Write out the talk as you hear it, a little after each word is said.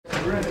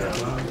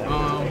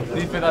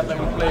Defense, I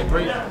think we played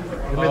great.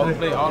 We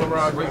played all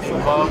around great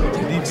football.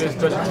 Defense,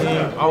 special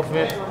team,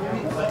 offense.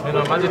 And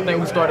I just think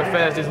we started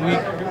fast this week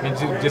and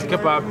just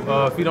kept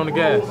our feet on the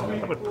gas.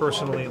 But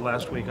personally,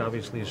 last week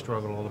obviously you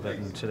struggled a little bit,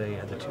 and today you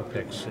had the 2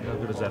 picks. How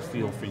good does that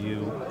feel for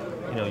you?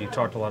 You know, you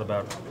talked a lot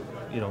about,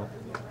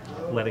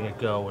 letting it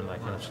go and that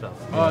kind of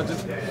stuff.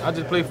 I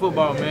just play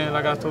football, man.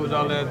 Like I told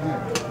y'all last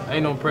week,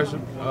 ain't no pressure.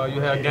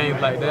 You have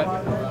games like that.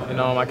 And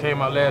I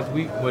came out this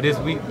week,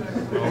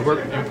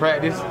 worked in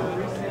practice,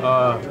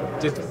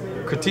 just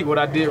critique what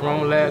I did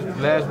wrong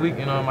last week,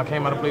 and I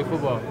came out to play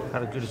football. How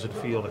good does it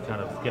feel to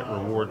kind of get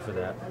reward for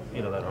that?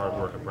 That hard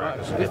work and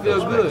practice. It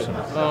feels good.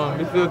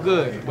 It feels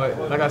good.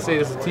 But like I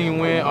said, it's a team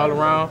win all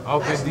around.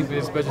 Offense,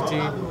 defense, special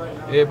team.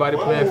 Everybody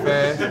playing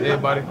fast.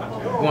 Everybody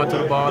going to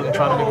the ball and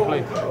trying to make a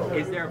play.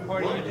 Is there a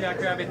part of you,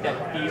 Jackrabbit,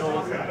 that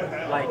feels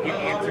like you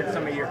answered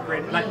some of your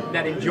critics,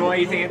 that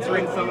enjoys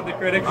answering some of the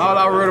critics? All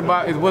I worry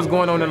about is what's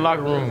going on in the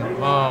locker room.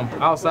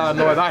 Outside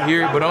noise, I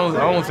hear it, but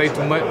I don't say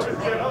too much.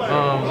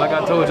 Like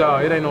I told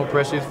y'all, it ain't no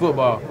pressure. It's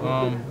football.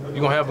 You're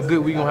going to have a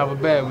good week, you're going to have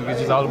a bad week. It's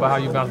just all about how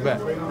you bounce back.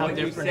 How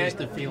different is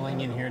the feeling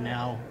in here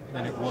now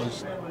than it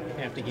was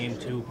after game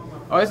 2?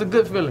 Oh, it's a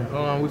good feeling.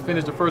 We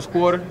finished the first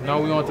quarter.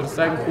 Now we're on to the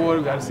second quarter.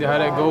 We got to see how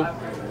that goes.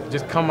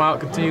 Just come out,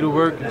 continue to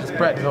work, and just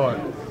practice hard.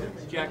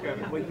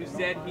 Jackrabbit, what you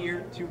said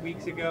here 2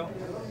 weeks ago,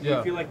 do Yeah.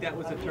 you feel like that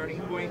was a turning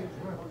point?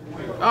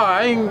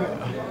 I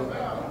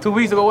ain't 2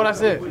 weeks ago what I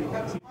said.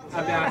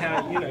 About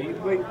how,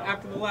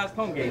 after the last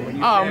home game when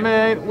you Oh said,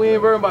 man, we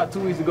ain't worried about 2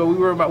 weeks ago. We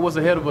worried about what's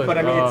ahead of us. But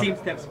I mean, it seems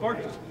to have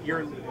sparked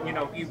your,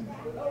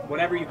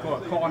 whatever you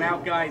call it, calling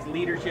out guys,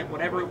 leadership,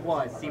 whatever it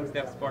was, seems to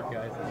have sparked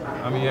guys.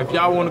 I mean, if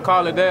y'all want to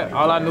call it that,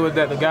 all I know is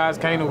that the guys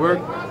came to work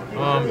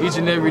each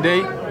and every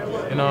day,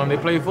 and they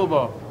played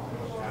football.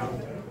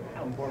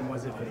 How important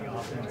was it for the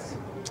offense,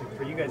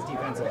 for you guys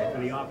defensively,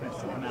 for the offense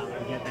to come out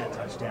and get that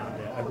touchdown,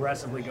 to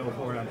aggressively go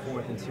for it on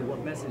 4th and 2?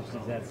 What message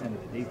does that send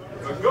to the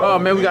defense? Oh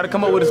man, we got to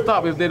come up with a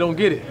stop if they don't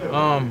get it.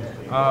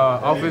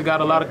 Offense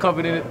got a lot of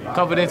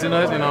confidence in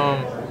us, and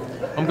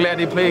I'm glad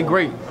they played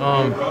great.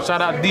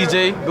 Shout out to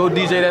DJ, go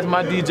DJ, that's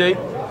my DJ.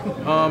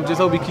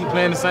 Just hope we keep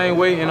playing the same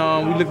way,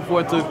 and we looking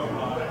forward to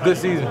a good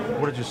season.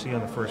 What did you see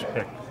on the first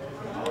pick?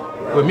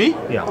 With me?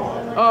 Yeah.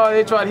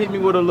 They tried to hit me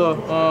with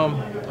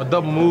a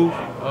double move.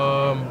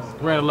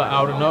 Ran a lot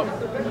out and up.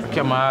 I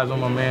kept my eyes on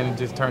my man and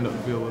just turned up the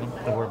field with him.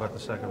 And what about the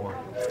second one?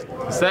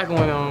 The second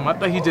one, I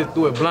think he just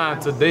threw it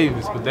blind to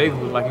Davis, but Davis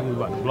looked like he was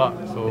about to block.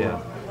 So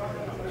Yeah.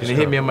 and it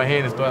hit me in my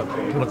hand and started.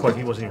 It looked like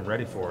he wasn't even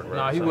ready for it, right?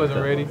 Nah, he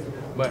wasn't ready.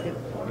 But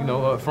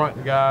up front,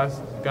 the guys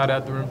got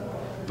after him,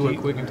 threw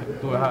it quick and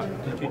threw it hot.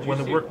 When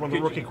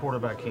the rookie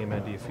quarterback came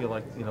in, do you feel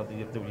like you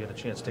had a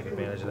chance to take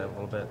advantage of that a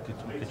little bit?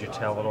 Could you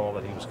tell at all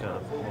that he was kind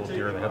of a little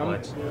deer in the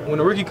headlights? When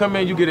the rookie come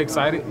in, you get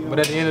excited, but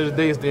at the end of the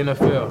day, it's the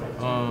NFL.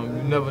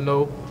 You never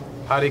know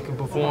how they can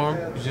perform.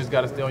 You just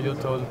got to stay on your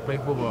toes and play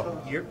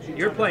football.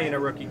 You're playing a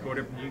rookie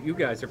quarterback. You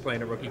guys are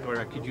playing a rookie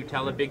quarterback. Could you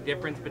tell a big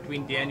difference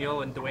between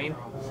Daniel and Dwayne?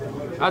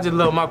 I just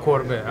love my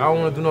quarterback. I don't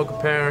want to do no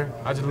comparing.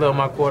 I just love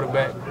my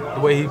quarterback, the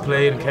way he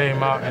played and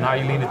came out and how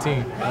he lead the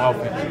team on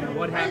offense.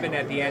 What happened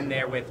at the end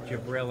there with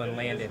Jabril and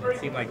Landon? It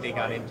seemed like they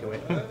got into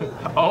it.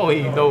 I don't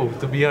even know,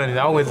 to be honest.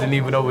 I wasn't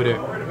even over there.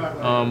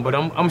 But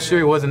I'm sure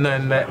it wasn't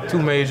nothing that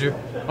too major.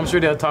 I'm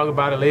sure they'll talk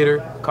about it later,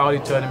 call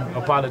each other, and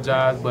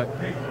apologize. But,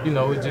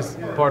 it's just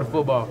part of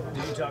football.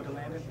 Did you talk to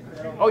Landon?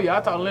 Oh, yeah,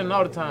 I talk to Landon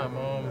all the time.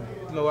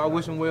 I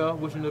wish him well,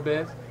 wish him the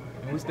best,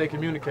 and we stay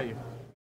communicating.